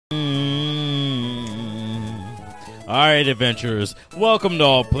Alright, adventurers, welcome to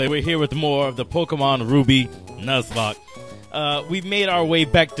All Play. We're here with more of the Pokemon Ruby Nuzlocke. We've made our way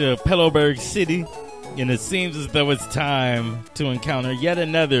back to Petalburg City, and it seems as though it's time to encounter yet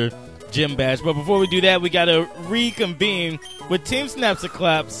another gym badge. But before we do that, we gotta reconvene with Team Snaps and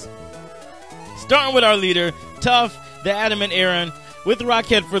Claps, starting with our leader, Tough, the Adamant Aaron, with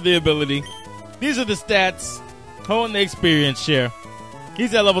Rockhead for the ability. These are the stats, holding the experience share.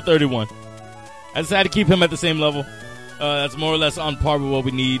 He's at level 31. I decided to keep him at the same level. That's more or less on par with what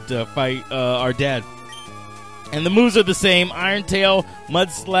we need to fight our dad. And the moves are the same: Iron Tail, Mud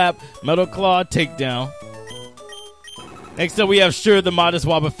Slap, Metal Claw, Takedown. Next up we have Sure the Modest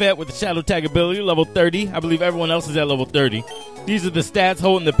Wobbuffet with the Shadow Tag ability, level 30. I believe everyone else is at level 30. These are the stats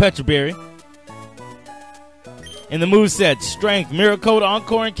holding the Petra Berry. And the moveset: Strength, Mirror Coat,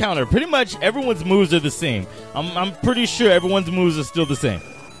 Encore, and Counter. Pretty much everyone's moves are the same. I'm pretty sure everyone's moves are still the same.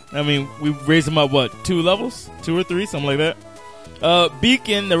 I mean, we raised them up, what, 2 levels? 2 or 3, something like that.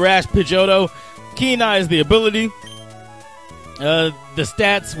 Beacon, the Rash Pidgeotto. Keen Eye is the ability. The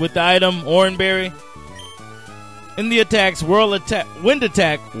stats with the item, Oranberry. In the attacks, Wind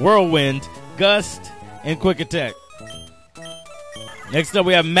Attack, Whirlwind, Gust, and Quick Attack. Next up,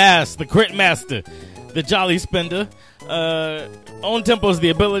 we have Mask, the Crit Master, the Jolly Spender. Own Tempo is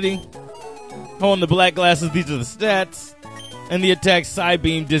the ability. Holding the Black Glasses, these are the stats. And the attacks: Side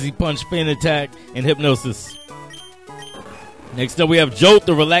Beam, Dizzy Punch, Feint Attack, and Hypnosis. Next up, we have Jolt,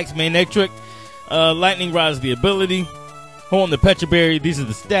 the Relaxed Manectric. Lightning Rod is the ability. Holding the Petra Berry, these are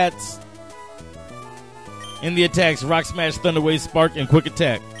the stats. In the attacks: Rock Smash, Thunder Wave, Spark, and Quick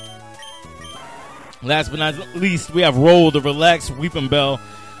Attack. Last but not least, we have Roll, the Relaxed Weeping Bell,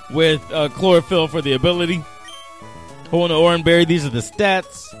 with Chlorophyll for the ability. Holding the Oranberry, these are the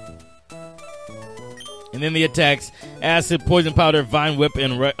stats. And then the attacks: Acid, Poison Powder, Vine Whip,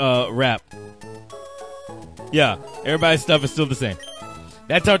 and Wrap. Yeah, everybody's stuff is still the same.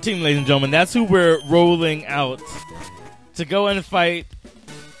 That's our team, ladies and gentlemen. That's who we're rolling out to go and fight.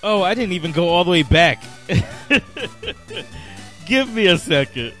 Oh, I didn't even go all the way back. Give me a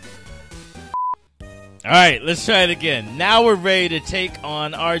second. All right, let's try it again. Now we're ready to take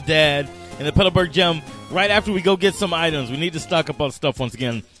on our dad in the Petalburg Gym. Right after we go get some items, we need to stock up on stuff once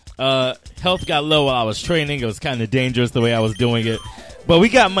again. Health got low while I was training. It was kind of dangerous the way I was doing it, but we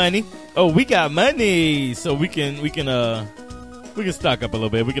got money. Oh, we got money, so we can stock up a little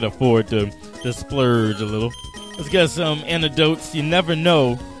bit. We can afford to splurge a little. Let's get some antidotes. You never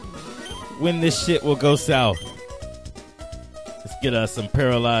know when this shit will go south. Let's get us some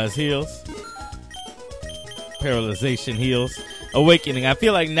paralyzed heals, paralyzation heals, awakening. I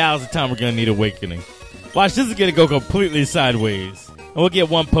feel like now's the time we're gonna need awakening. Watch, this is gonna go completely sideways. And we'll get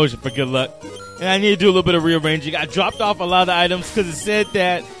 1 potion for good luck. And I need to do a little bit of rearranging. I dropped off a lot of items because it said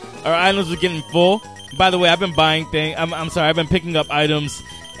that our items were getting full. By the way, I've been buying things. I've been picking up items.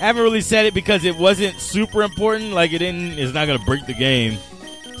 I haven't really said it because it wasn't super important. Like, it's not going to break the game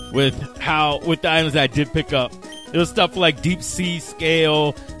with the items that I did pick up. It was stuff like Deep Sea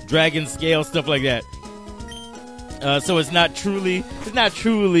Scale, Dragon Scale, stuff like that. So it's not truly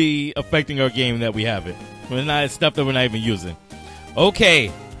affecting our game that we have it. It's stuff that we're not even using. Okay,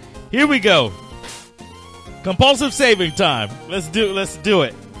 here we go. Compulsive saving time. Let's do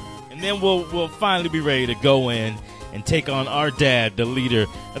it. And then we'll finally be ready to go in and take on our dad, the leader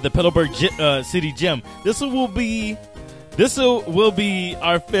of the Petalburg City Gym. This will be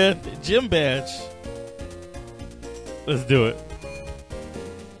our 5th gym badge. Let's do it.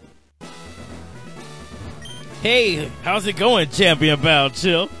 Hey, how's it going, Champion Bow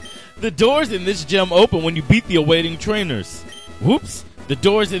Chill? The doors in this gym open when you beat the awaiting trainers. Whoops, the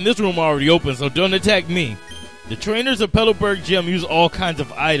doors in this room are already open, so don't attack me. The trainers of Petalburg Gym use all kinds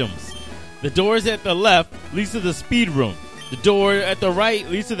of items. The doors at the left leads to the speed room. The door at the right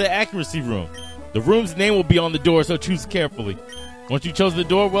leads to the accuracy room. The room's name will be on the door, so choose carefully. Once you chose the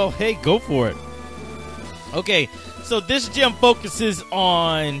door, well, hey, go for it. Okay, so this gym focuses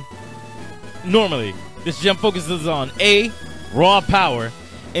on... Normally, this gym focuses on A, raw power,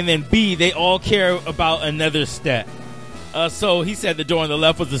 and then B, they all care about another stat. So he said the door on the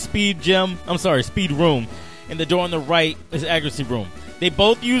left was the speed room, and the door on the right is accuracy room. They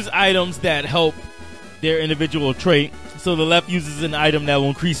both use items that help their individual trait. So the left uses an item that will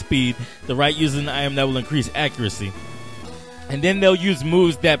increase speed, the right uses an item that will increase accuracy. And then they'll use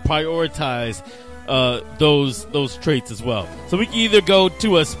moves that prioritize those traits as well. So we can either go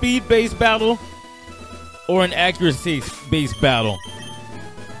to a speed-based battle or an accuracy-based battle.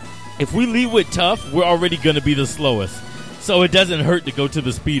 If we lead with tough, we're already going to be the slowest. So it doesn't hurt to go to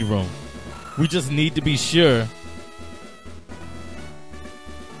the speed room. We just need to be sure.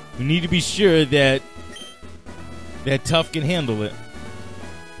 We need to be sure that that Tough can handle it.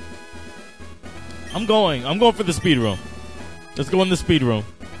 I'm going for the speed room. Let's go in the speed room.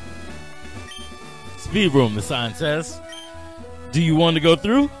 Speed room, the sign says. Do you want to go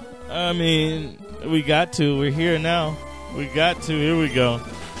through? I mean, we got to. We're here now. We got to. Here we go.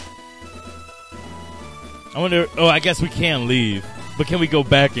 I wonder. Oh, I guess we can leave, but can we go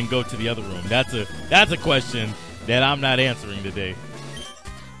back and go to the other room? That's a question that I'm not answering today.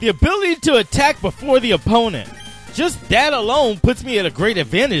 The ability to attack before the opponent. Just that alone puts me at a great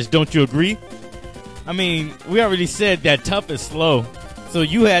advantage. Don't you agree? I mean, we already said that Tough is slow, so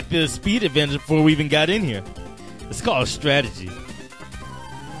you had the speed advantage before we even got in here. It's called strategy.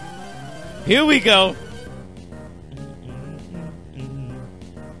 Here we go.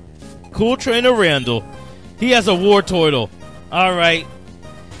 Cool Trainer Randall. He has a War Turtle. All right.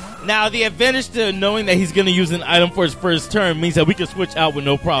 Now, the advantage to knowing that he's going to use an item for his first turn means that we can switch out with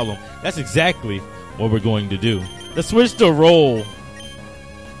no problem. That's exactly what we're going to do. Let's switch to roll.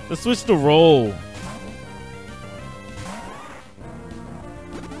 Let's switch to roll.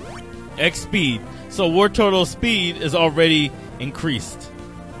 X speed. So War Turtle speed is already increased.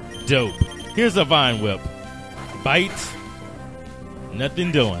 Dope. Here's a Vine Whip. Bite.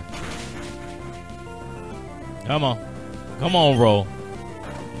 Nothing doing. Come on. Come on, roll.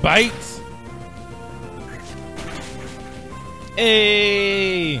 Bite.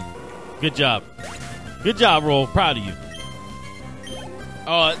 Hey. Good job. Good job, roll. Proud of you.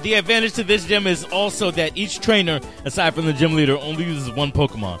 The advantage to this gym is also that each trainer, aside from the gym leader, only uses one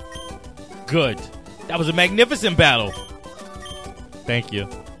Pokemon. Good. That was a magnificent battle. Thank you.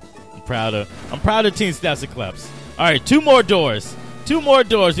 I'm proud of Team Stats and Claps. All right, 2 more doors. 2 more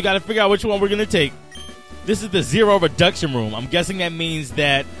doors. We got to figure out which one we're going to take. This is the zero reduction room. I'm guessing that means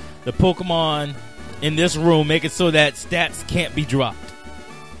that the Pokemon in this room make it so that stats can't be dropped,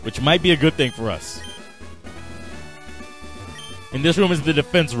 which might be a good thing for us. And this room is the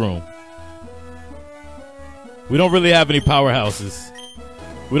defense room. We don't really have any powerhouses.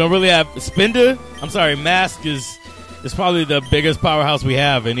 We don't really have Mask is probably the biggest powerhouse we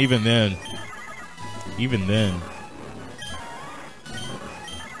have, and even then.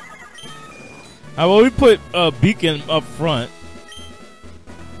 Well, we put Beacon up front.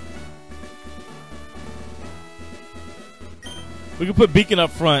 We can put Beacon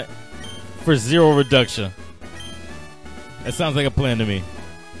up front for zero reduction. That sounds like a plan to me.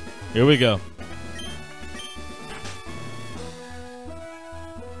 Here we go.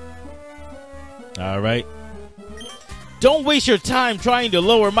 All right. Don't waste your time trying to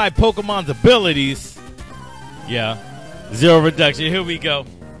lower my Pokemon's abilities. Yeah. Zero reduction. Here we go.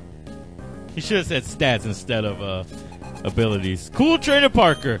 He should have said stats instead of abilities. Cool Trainer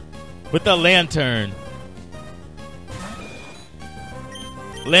Parker with the Lantern.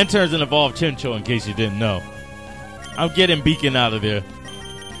 Lantern's an evolved Chinchou, in case you didn't know. I'm getting Beacon out of there.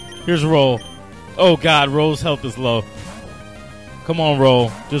 Here's Roll. Oh, God. Roll's health is low. Come on,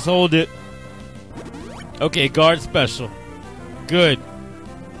 Roll. Just hold it. Okay, guard special. Good.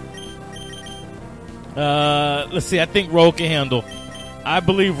 Let's see. I think Roll can handle. I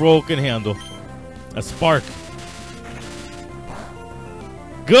believe Roll can handle. A Spark.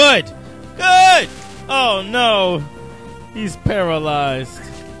 Good. Good. Oh, no. He's paralyzed.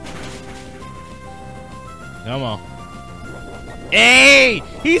 Come on. Hey!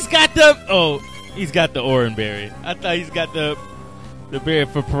 He's got the Oran Berry. I thought he's got the berry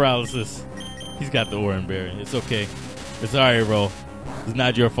for paralysis. He's got the Oran Berry. It's okay. It's all right, Roll. It's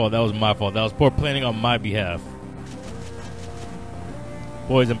not your fault. That was my fault. That was poor planning on my behalf.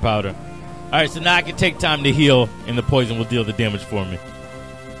 Poison powder. All right, so now I can take time to heal, and the poison will deal the damage for me.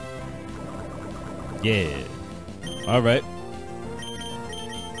 Yeah. All right.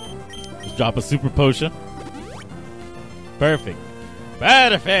 Let's drop a super potion. Perfect.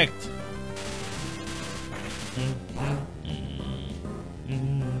 Perfect.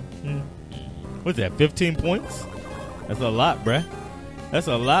 What's that, 15 points? That's a lot, bruh. That's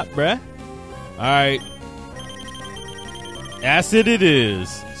a lot, bruh. All right. Acid it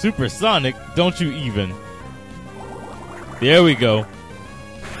is. Supersonic, don't you even. There we go.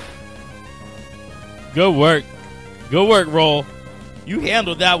 Good work. Good work, Roll. You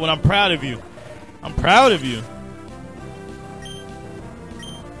handled that one. I'm proud of you. I'm proud of you.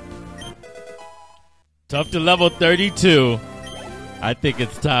 Tough to level 32. I think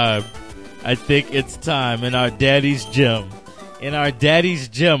it's time. I think it's time in our daddy's gym. In our daddy's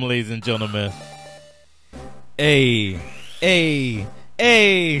gym, ladies and gentlemen. Hey. Hey.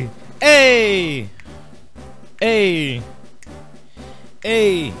 Hey. Hey. Hey.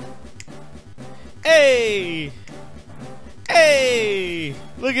 Hey. Hey. Hey.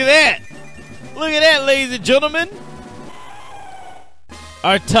 Look at that. Look at that, ladies and gentlemen.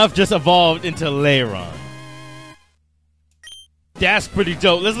 Our Tough just evolved into Leiron. That's pretty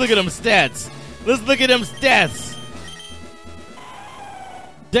dope. Let's look at them stats. Let's look at them stats.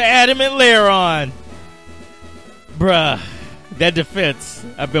 The Adamant Leiron. Bruh. That defense,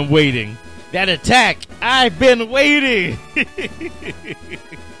 I've been waiting. That attack, I've been waiting.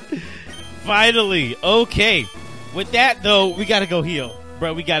 Finally. Okay. With that, though, we gotta go heal.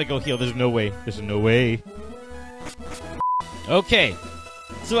 Bro, we gotta go heal. There's no way. There's no way. Okay.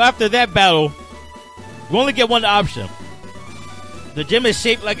 So after that battle, we only get one option. The gym is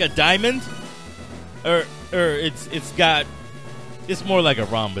shaped like a diamond. Or it's more like a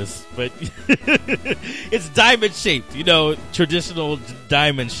rhombus, but it's diamond shaped, you know, traditional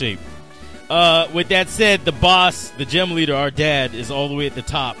diamond shape. With that said, the boss, the gym leader, our dad, is all the way at the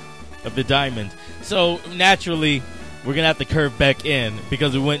top of the diamond. So naturally, we're going to have to curve back in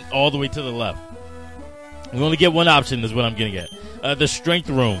because we went all the way to the left. We only get one option is what I'm going to get. The strength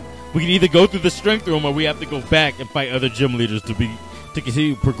room. We can either go through the strength room or we have to go back and fight other gym leaders to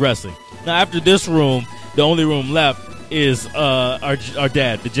continue progressing. Now, after this room, the only room left is our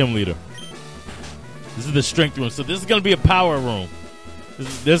dad, the gym leader. This is the strength room. So this is going to be a power room.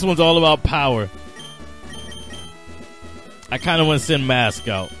 This one's all about power. I kind of want to send Mask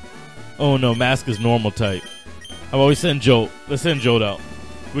out. Oh, no. Mask is normal type. How about we send Jolt? Let's send Jolt out.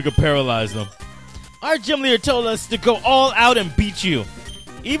 We could paralyze them. Our gym leader told us to go all out and beat you.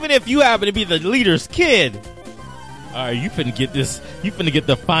 Even if you happen to be the leader's kid. All right, you finna get this. You finna get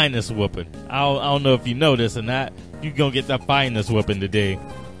the finest whooping. I don't know if you know this or not. You gonna get the finest whooping today.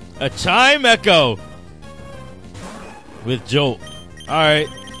 A Chime Echo. With Jolt. All right.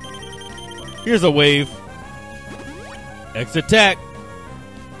 Here's a wave. X attack.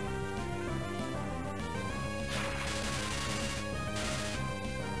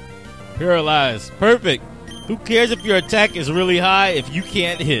 Paralyze. Perfect. Who cares if your attack is really high if you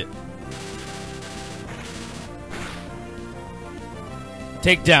can't hit?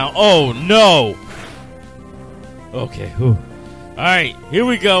 Takedown. Oh, no. Okay. Whew. All right. Here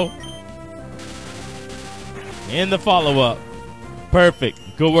we go. And the follow-up. Perfect.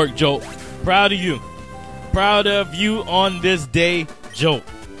 Good work, Jolt. Proud of you. Proud of you on this day, Jolt.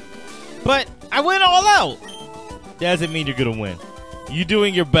 But I went all out. Doesn't mean you're going to win. You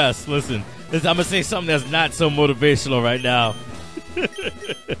doing your best. Listen, I'm going to say something that's not so motivational right now.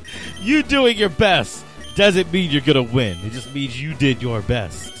 You doing your best doesn't mean you're going to win. It just means you did your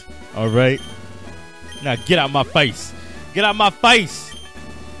best. All right? Now get out my face. Get out my face.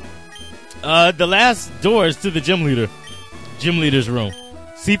 The last door is to the gym leader. Gym leader's room.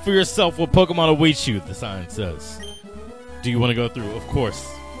 See for yourself what Pokemon awaits you, the sign says. Do you want to go through? Of course.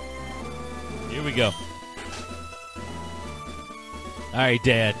 Here we go. All right,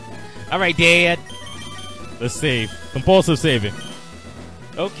 Dad. All right, Dad. Let's save. Compulsive saving.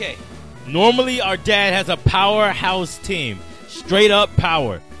 Okay. Normally, our dad has a powerhouse team. Straight up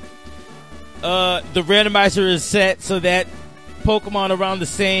power. The randomizer is set so that Pokemon around the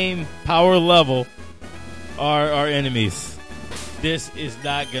same power level are our enemies. This is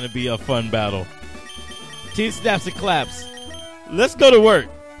not going to be a fun battle. Team snaps and claps. Let's go to work.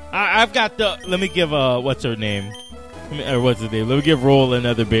 I've got the... Let me give... what's her name? Or what's his name? Let me give Roll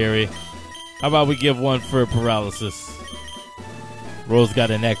another berry. How about we give one for paralysis? Roll's got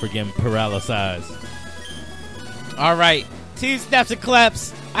a knack for getting paralyzed. All right. Team snaps and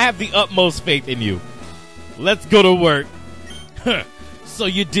claps. I have the utmost faith in you. Let's go to work. So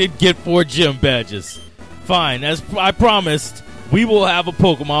you did get 4 gym badges. Fine. As I promised, we will have a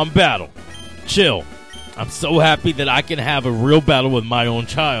Pokemon battle. Chill. I'm so happy that I can have a real battle with my own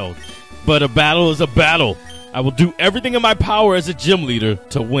child. But a battle is a battle. I will do everything in my power as a gym leader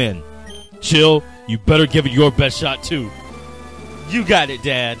to win. Chill, you better give it your best shot too. You got it,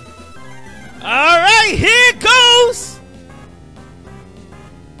 Dad. All right, here it goes.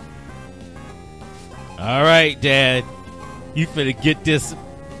 All right, Dad. You finna get this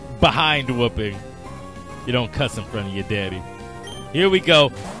behind whooping. You don't cuss in front of your daddy. Here we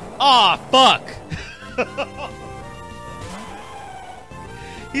go. Aw, fuck.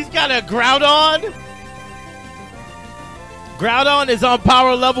 He's got a Groudon. Groudon is on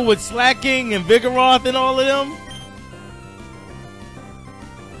power level with Slacking and Vigoroth and all of them.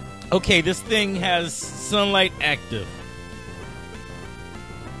 Okay, this thing has Sunlight active.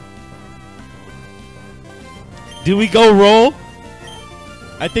 Do we go Roll?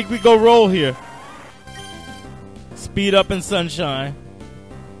 I think we go Roll here. Speed up in Sunshine.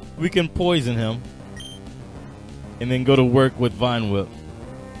 We can poison him. And then go to work with Vine Whip.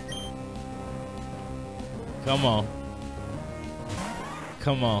 Come on.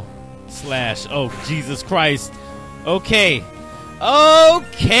 Come on. Slash. Oh, Jesus Christ. Okay.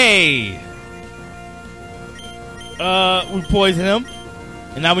 Okay. We poison him.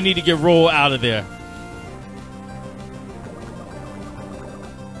 And now we need to get Roll out of there.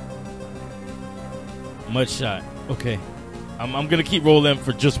 Mud shot. Okay. I'm going to keep Roll in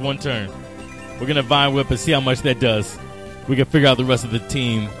for just one turn. We're going to Vine Whip and see how much that does. We can figure out the rest of the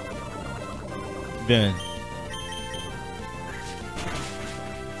team then.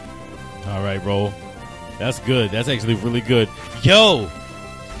 All right, Roll. That's good. That's actually really good. Yo,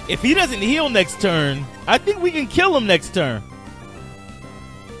 if he doesn't heal next turn, I think we can kill him next turn.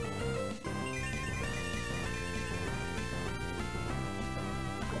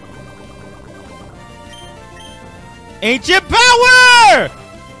 Ancient power!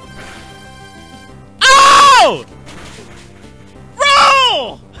 Oh!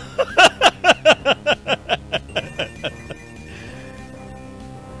 Roll!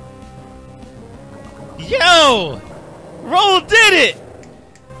 Yo! Roll did it!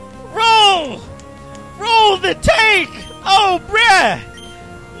 Roll! Roll the tank! Oh, bruh!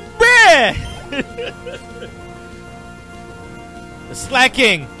 Bruh!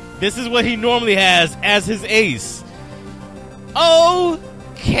 Slacking. This is what he normally has as his ace.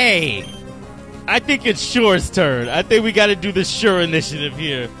 Okay. I think it's Sure's turn. I think we got to do the Sure initiative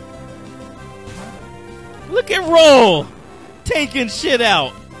here. Look at Roll. Taking shit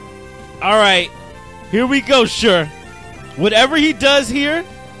out. All right. Here we go, Sure. Whatever he does here,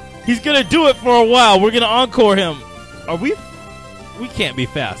 he's going to do it for a while. We're going to encore him. Are we? We can't be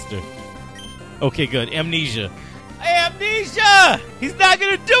faster. Okay, good. Amnesia. Amnesia! He's not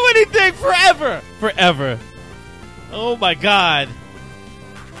going to do anything forever. Forever. Oh, my God.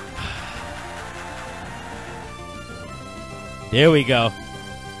 There we go. All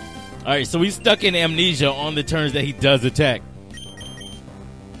right, so he's stuck in Amnesia on the turns that he does attack.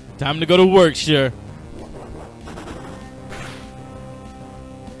 Time to go to work, Sure.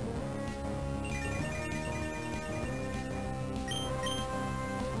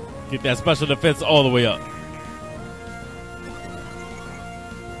 Get that special defense all the way up.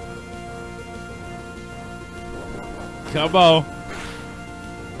 Come on.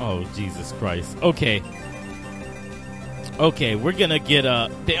 Oh, Jesus Christ. Okay. Okay, we're gonna get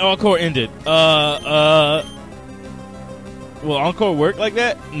the encore ended. Will encore work like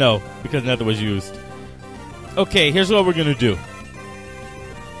that? No, because nothing was used. Okay, here's what we're gonna do.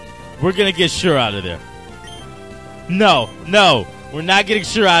 We're gonna get Sure out of there. No, we're not getting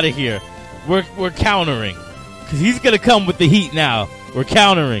Sure out of here. We're countering. Because he's gonna come with the heat now. We're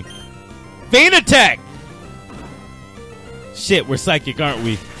countering. Feint attack! Shit, we're psychic, aren't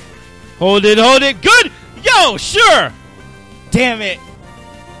we? Hold it. Good! Yo, Sure! Damn it.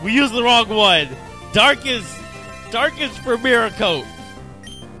 We used the wrong one. Darkest for Miracle.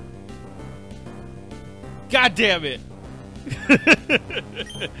 God damn it.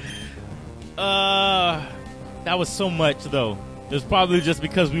 That was so much, though. It was probably just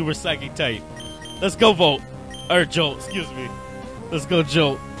because we were psychic type. Let's go Volt. Or Jolt, excuse me. Let's go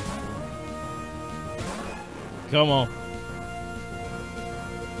Jolt. Come on.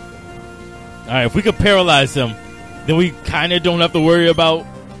 Alright, if we could paralyze him, then we kind of don't have to worry about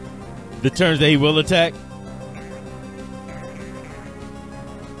the turns that he will attack.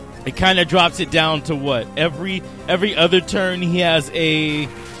 It kind of drops it down to what? Every other turn he has a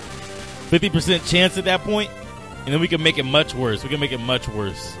 50% chance at that point. And then we can make it much worse.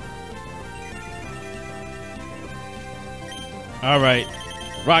 Alright.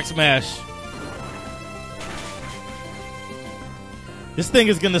 Rock Smash. This thing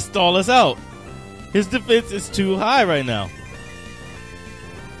is going to stall us out. His defense is too high right now.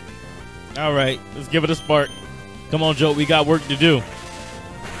 Alright, let's give it a spark. Come on, Joe, we got work to do.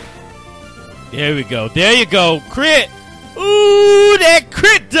 There we go. There you go. Crit! Ooh, that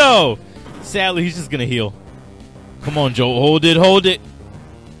crit, though! Sadly, he's just going to heal. Come on, Joe. Hold it.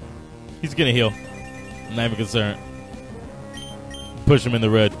 He's going to heal. I'm not even concerned. Push him in the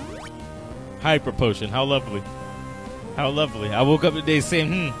red. Hyper Potion. How lovely. I woke up today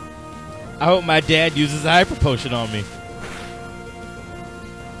saying, I hope my dad uses a Hyper Potion on me.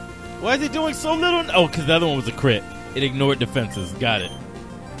 Why is he doing so little? Oh, because the other one was a crit. It ignored defenses. Got it.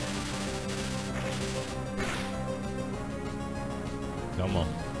 Come on.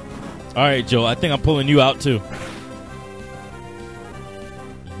 All right, Joe. I think I'm pulling you out, too.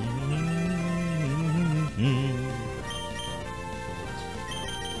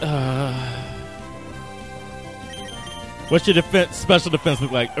 What's your special defense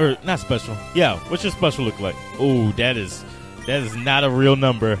look like? Or not special. Yeah, what's your special look like? Oh, that is not a real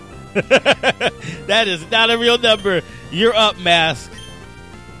number. That is not a real number. You're up, Mask.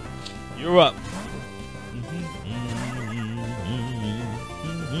 You're up.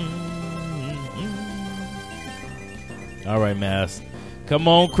 All right, Mask. Come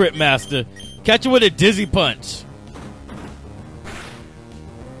on, Crit Master. Catch you with a dizzy punch.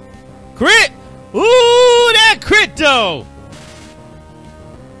 Crit! Ooh, that crit though!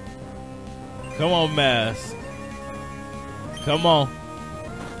 Come on, Mask. Come on.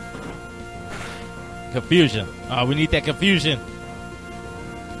 Confusion. Oh, we need that confusion.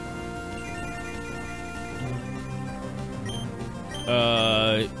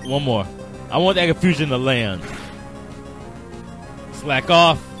 One more. I want that confusion to land. Slack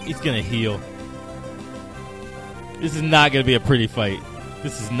off. He's gonna heal. This is not gonna be a pretty fight.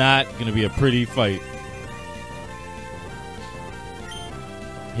 This is not gonna be a pretty fight.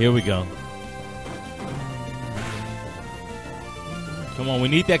 Here we go. Come on, we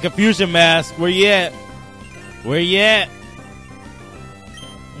need that confusion, Mask. Where you at? Where you at?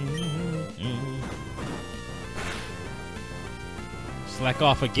 Slack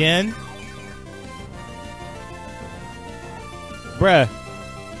off again. Bruh.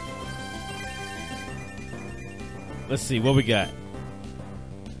 Let's see, what we got?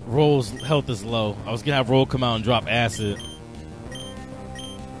 Roll's health is low. I was gonna have Roll come out and drop acid.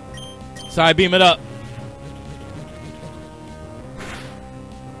 Sorry, beam it up.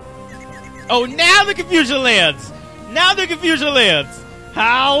 Oh, now the confusion lands. Now the confusion lands.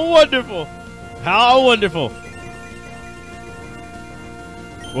 How wonderful. How wonderful.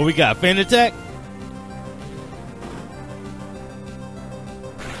 What we got? Feint attack?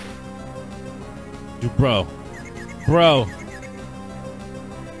 Dude, bro. Bro.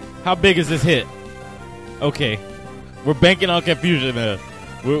 How big is this hit? Okay. We're banking on confusion, man.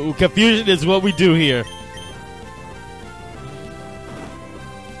 Confusion is what we do here.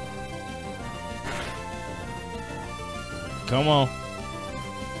 Come on.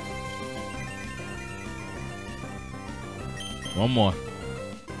 One more.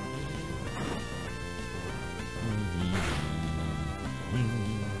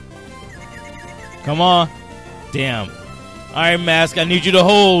 Come on. Damn. All right, Mask, I need you to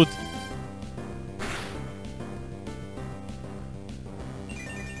hold.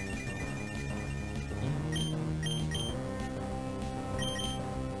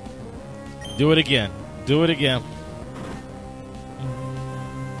 Do it again. Do it again.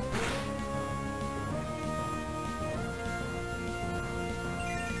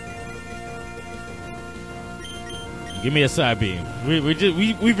 Give me a side beam. We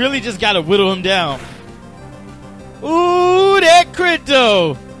really just gotta whittle him down. Ooh, that crit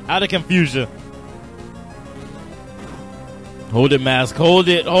though. Out of confusion. Hold it, Mask. Hold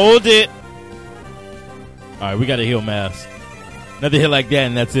it. Hold it. All right, we gotta heal Mask. Another hit like that,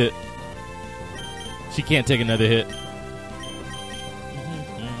 and that's it. She can't take another hit.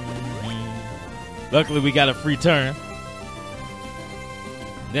 Luckily, we got a free turn.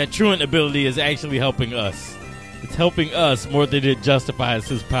 That truant ability is actually helping us. It's helping us more than it justifies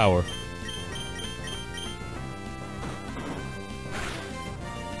his power.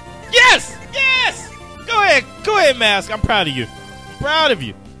 Yes! Yes! Go ahead. Go ahead, Mask. I'm proud of you. I'm proud of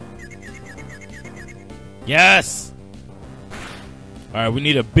you. Yes! All right, we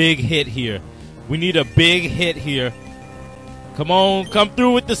need a big hit here. We need a big hit here. Come on. Come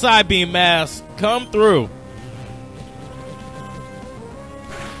through with the side beam, Mask. Come through.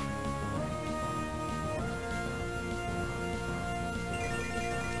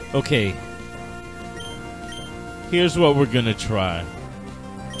 Okay. Here's what we're gonna try.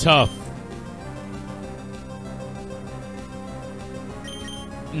 Tough.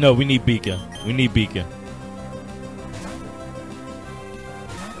 No, we need Beacon. We need Beacon.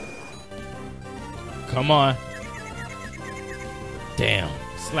 Come on. Damn.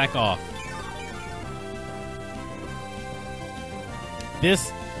 Slack off.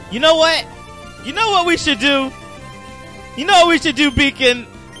 This. You know what? You know what we should do? You know what we should do, Beacon?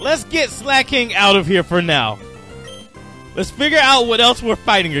 Let's get Slacking out of here for now. Let's figure out what else we're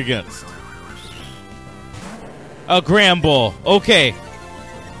fighting against. A Grand Ball. Okay.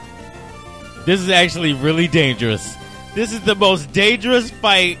 This is actually really dangerous. This is the most dangerous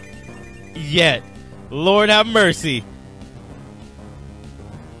fight yet. Lord have mercy.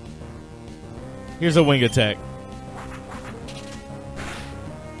 Here's a wing attack.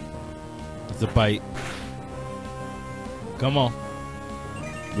 It's a bite. Come on.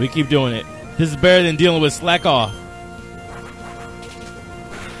 We keep doing it. This is better than dealing with Slack off.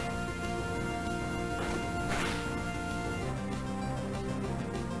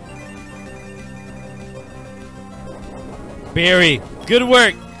 Berry. Good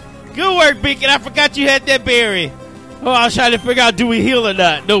work. Good work, Beacon. I forgot you had that berry. Oh, I was trying to figure out, do we heal or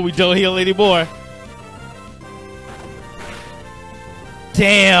not? No, we don't heal anymore.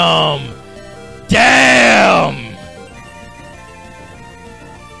 Damn. Damn.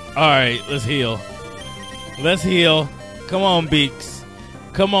 Alright, let's heal. Let's heal. Come on, Beaks.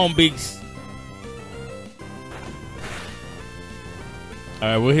 Come on, Beaks.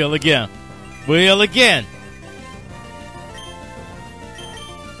 Alright, we'll heal again. We'll heal again.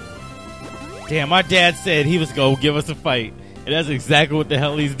 Damn, my dad said he was going to give us a fight. And that's exactly what the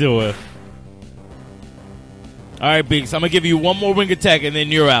hell he's doing. Alright, Beaks, I'm going to give you one more wing attack and then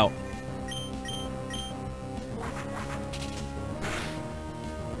you're out.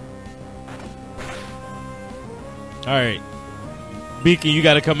 Alright. Beaky, you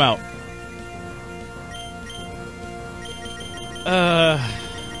got to come out. I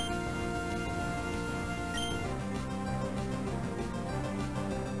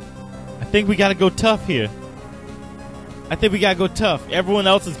think we got to go tough here. I think we got to go tough. Everyone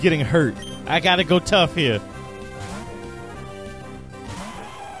else is getting hurt. I got to go tough here.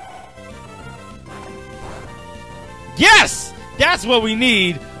 Yes! That's what we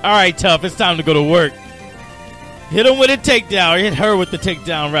need. All right, tough. It's time to go to work. Hit him with a takedown. Or hit her with the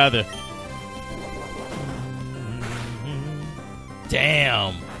takedown, rather.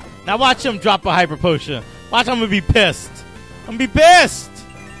 Damn. Now watch him drop a hyper potion. Watch him be pissed. I'm gonna be pissed.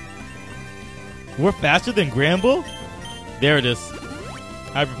 We're faster than Granbull? There it is.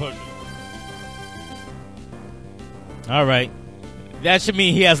 Hyper potion. Alright. That should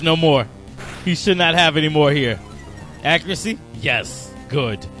mean he has no more. He should not have any more here. Accuracy? Yes.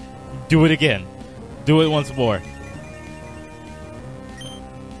 Good. Do it again. Do it once more.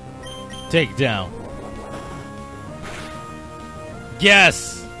 Take down.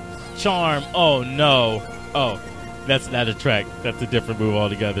 Yes! Charm. Oh, no. Oh, that's not a track. That's a different move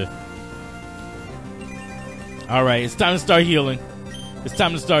altogether. Alright, it's time to start healing. It's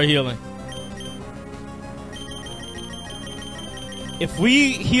time to start healing. If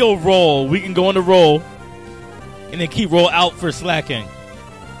we heal roll, we can go into roll and then keep roll out for slacking.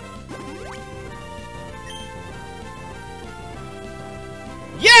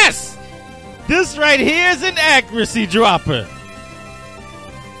 Yes! This right here is an accuracy dropper.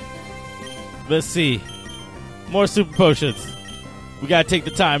 Let's see. More super potions. We gotta take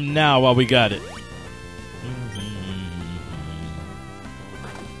the time now while we got it.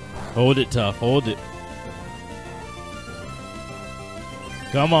 Hold it, tough. Hold it.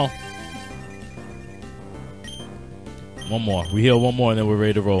 Come on. One more. We heal one more and then we're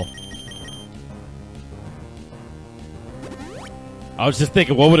ready to roll. I was just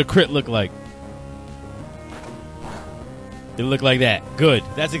thinking, what would a crit look like? It look like that. Good.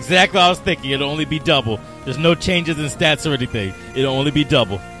 That's exactly what I was thinking. It'll only be double. There's no changes in stats or anything. It'll only be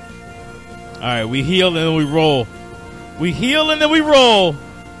double. Alright, we heal and then we roll. We heal and then we roll.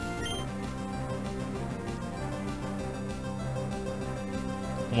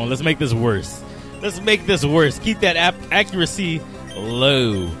 Come on, let's make this worse. Let's make this worse. Keep that accuracy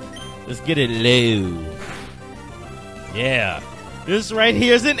low. Let's get it low. Yeah. This right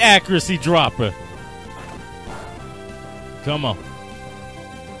here is an accuracy dropper. Come on.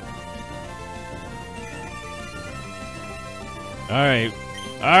 Alright.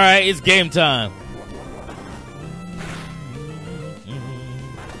 Alright, it's game time.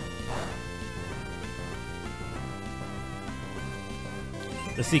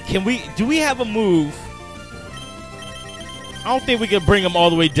 Let's see, do we have a move? I don't think we can bring him all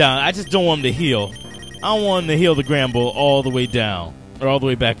the way down. I just don't want him to heal. I don't want him to heal the Granbull all the way down. Or all the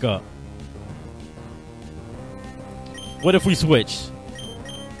way back up. What if we switch?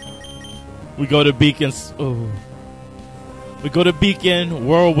 We go to Beacons. Oh. We go to Beacon,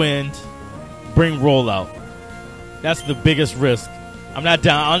 Whirlwind, bring Rollout. That's the biggest risk. I'm not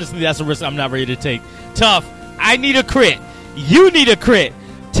down. Honestly, that's a risk I'm not ready to take. Tough. I need a crit. You need a crit.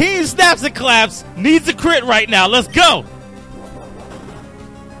 Team Snaps and Claps needs a crit right now. Let's go.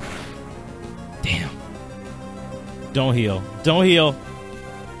 Damn. Don't heal. Don't heal.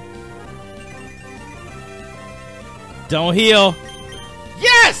 Don't heal.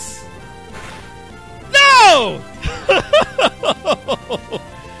 Yes! No!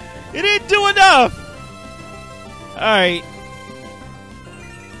 It didn't do enough. Alright.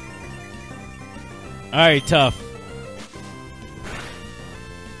 Alright, tough.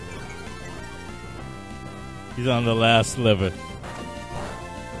 He's on the last sliver.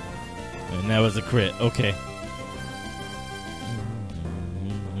 And that was a crit. Okay.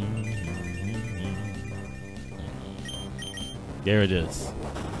 There it is.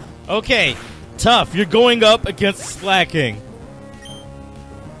 Okay. Tough. You're going up against Slacking.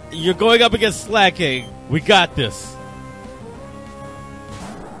 You're going up against Slacking. We got this.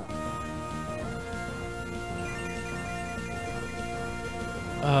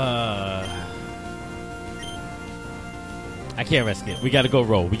 I can't risk it. We got to go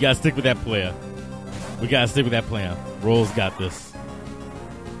roll. We got to stick with that player. We got to stick with that plan. Roll's got this.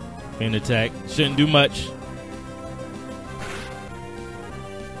 Feint attack. Shouldn't do much.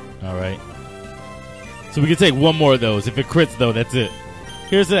 All right. So we can take one more of those. If it crits, though, that's it.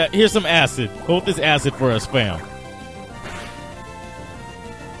 Here's some acid. Hold this acid for us, fam.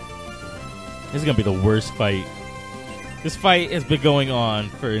 This is going to be the worst fight. This fight has been going on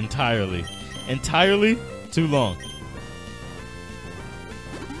for entirely too long.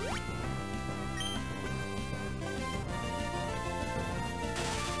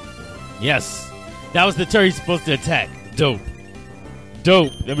 Yes. That was the turn he's supposed to attack. Dope.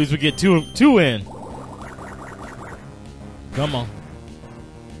 Dope. That means we get two in. Come on.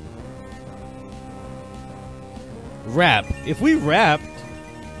 Wrap. If we wrapped,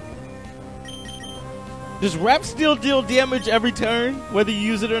 does wrap still deal damage every turn, whether you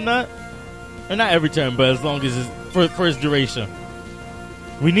use it or not? Or not every turn, but as long as it's for its duration.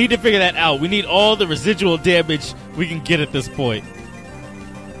 We need to figure that out. We need all the residual damage we can get at this point.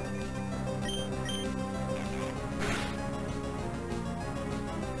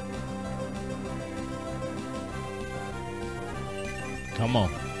 Come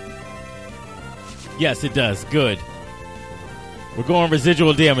on. Yes, it does. Good. We're going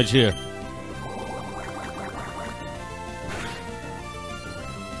residual damage here.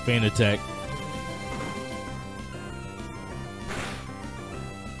 Feint attack.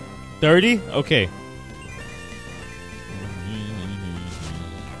 30? Okay.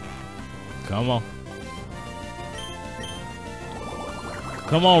 Come on.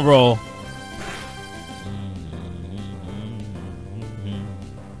 Come on, roll.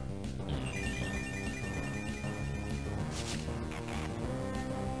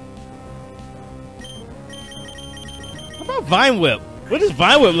 How about Vine Whip? What does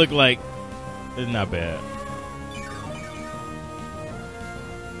Vine Whip look like? It's not bad.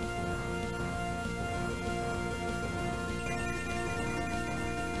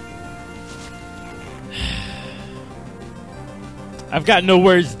 I've got no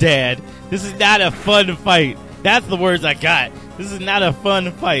words, Dad. This is not a fun fight. That's the words I got. This is not a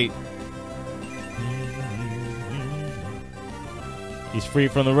fun fight. He's free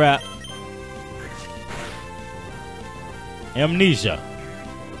from the wrap. Amnesia.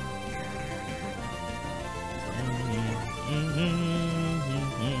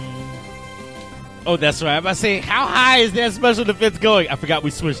 Oh, that's right. I'm about to say, how high is that special defense going? I forgot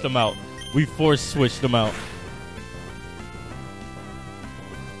we switched them out. We force switched them out.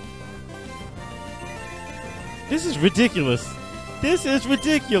 This is ridiculous. This is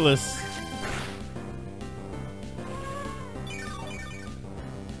ridiculous.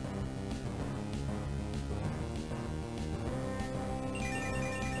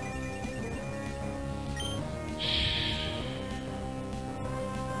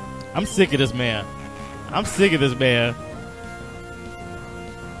 I'm sick of this man. I'm sick of this man.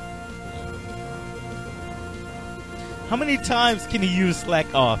 How many times can he use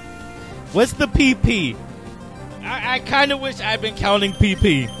slack off? What's the PP? I kind of wish I'd been counting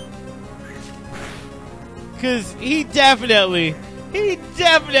PP. Because he definitely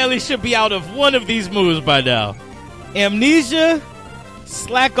should be out of one of these moves by now. Amnesia,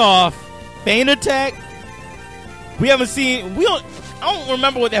 slack off, feint attack. I don't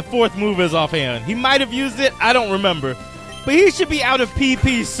remember what that fourth move is offhand. He might have used it. I don't remember. But he should be out of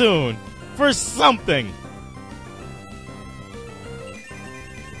PP soon. For something.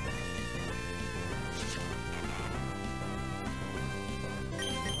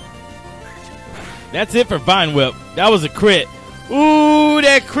 That's it for Vine Whip. That was a crit. Ooh,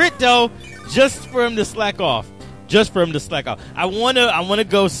 that crit though. Just for him to slack off. Just for him to slack off. I wanna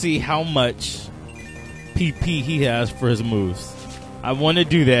go see how much PP he has for his moves. I want to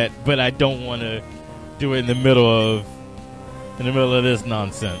do that, but I don't want to do it in the middle of this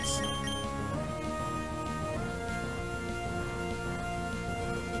nonsense.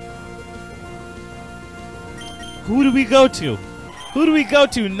 Who do we go to? Who do we go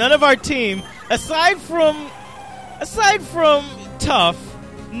to? None of our team, aside from Tough,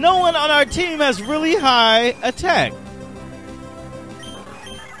 no one on our team has really high attack.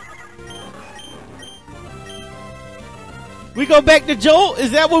 We go back to Jolt?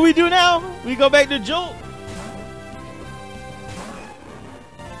 Is that what we do now? We go back to Jolt?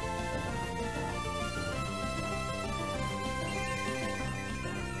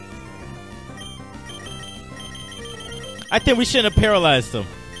 I think we shouldn't have paralyzed him.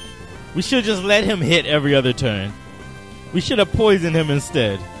 We should just let him hit every other turn. We should have poisoned him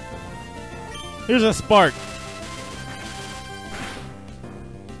instead. Here's a spark.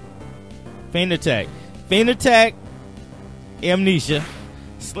 Feint attack. Feint attack. Amnesia.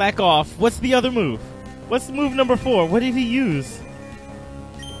 Slack off. What's the other move? What's move number 4? What did he use?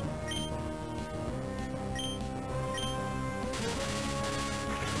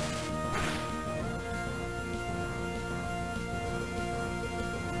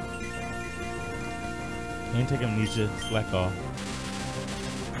 Can't take Amnesia. Slack off.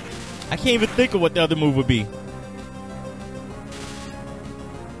 I can't even think of what the other move would be.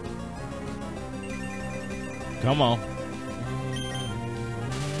 Come on.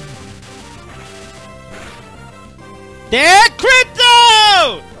 That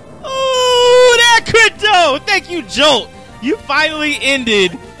crypto! Ooh, that crypto! Thank you, Jolt. You finally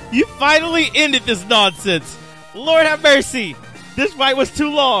ended this nonsense. Lord have mercy. This fight was too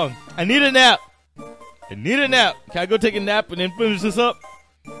long. I need a nap. Can I go take a nap and then finish this up?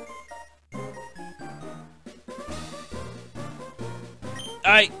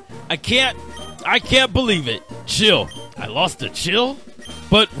 I can't believe it. Chill. I lost to Chill?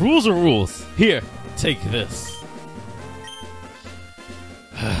 But rules are rules. Here, take this.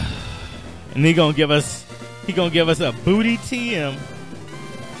 And he gonna give us a booty TM.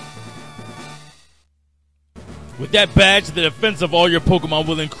 With that badge, the defense of all your Pokemon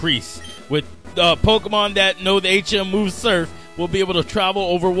will increase. With Pokemon that know the HM move Surf will be able to travel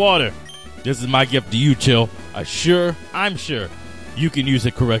over water. This is my gift to you, Chill. I'm sure you can use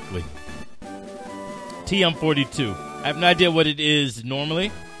it correctly. TM42. I have no idea what it is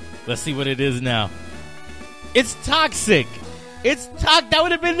normally. Let's see what it is now. It's Toxic. That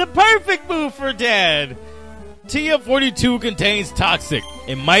would have been the perfect move for Dad. TM42 contains Toxic.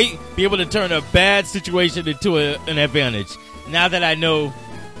 It might be able to turn a bad situation into an advantage. Now that I know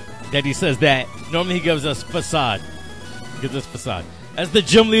that he says that, normally he gives us Facade. As the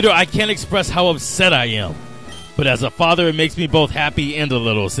gym leader, I can't express how upset I am. But as a father, it makes me both happy and a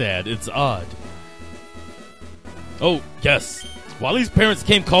little sad. It's odd. Oh, yes. Wally's parents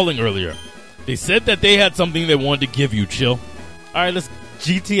came calling earlier. They said that they had something they wanted to give you, Chill. Alright, let's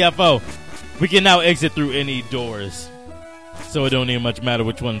GTFO. We can now exit through any doors. So it don't even much matter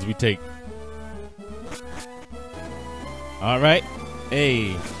which ones we take. Alright.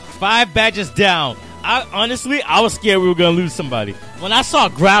 Hey. 5 badges down. Honestly, I was scared we were going to lose somebody. When I saw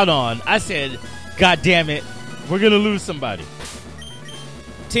Groudon, I said, God damn it, we're going to lose somebody.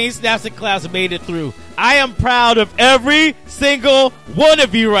 Team Snaps and Clouds made it through. I am proud of every single one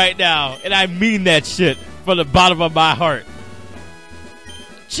of you right now. And I mean that shit from the bottom of my heart.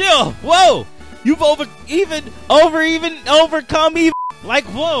 Chill. Whoa. You've overcome even. Like,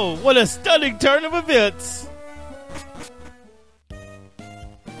 whoa. What a stunning turn of events.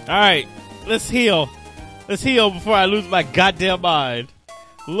 Alright. Let's heal. Before I lose my goddamn mind.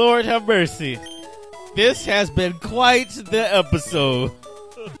 Lord have mercy. This has been quite the episode.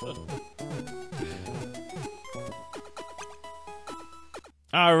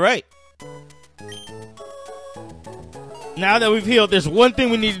 Alright. Now that we've healed, there's one thing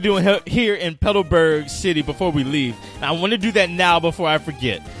we need to do here in Petalburg City before we leave. And I want to do that now before I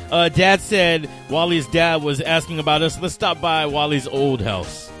forget. Dad said Wally's dad was asking about us. Let's stop by Wally's old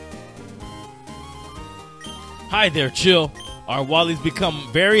house. Hi there, Chill. Our Wally's become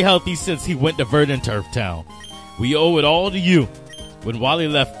very healthy since he went to Verdant Turf Town. We owe it all to you. When Wally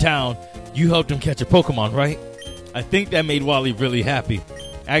left town, you helped him catch a Pokemon, right? I think that made Wally really happy.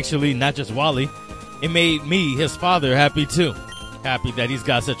 Actually, not just Wally. It made me, his father, happy too. Happy that he's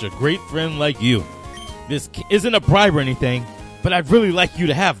got such a great friend like you. This isn't a bribe or anything, but I'd really like you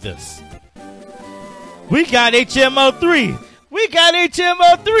to have this. We got HMO3!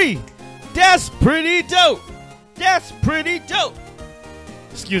 That's pretty dope!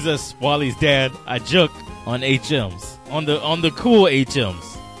 Excuse us, Wally's dad. I joke on HMs. On the cool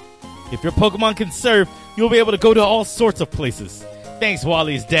HMs. If your Pokemon can surf, you'll be able to go to all sorts of places. Thanks,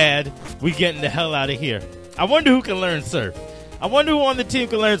 Wally's dad. We getting the hell out of here. I wonder who can learn surf. I wonder who on the team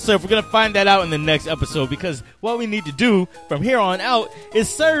can learn surf. We're going to find that out in the next episode, because what we need to do from here on out is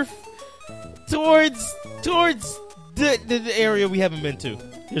surf towards the area we haven't been to.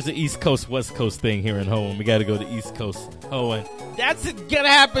 There's an East Coast, West Coast thing here in Hoenn. We got to go to East Coast, Hoenn. That's going to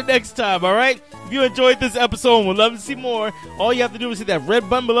happen next time, all right? If you enjoyed this episode and would love to see more, all you have to do is hit that red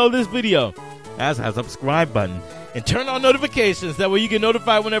button below this video. That's a subscribe button. And turn on notifications. That way you get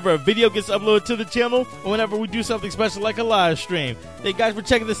notified whenever a video gets uploaded to the channel or whenever we do something special like a live stream. Thank you guys for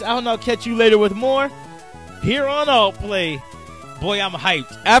checking this out, and I'll catch you later with more here on Altplay. Boy, I'm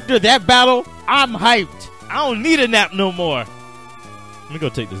hyped. After that battle, I'm hyped. I don't need a nap no more. Let me go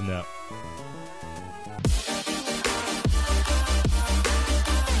take this nap.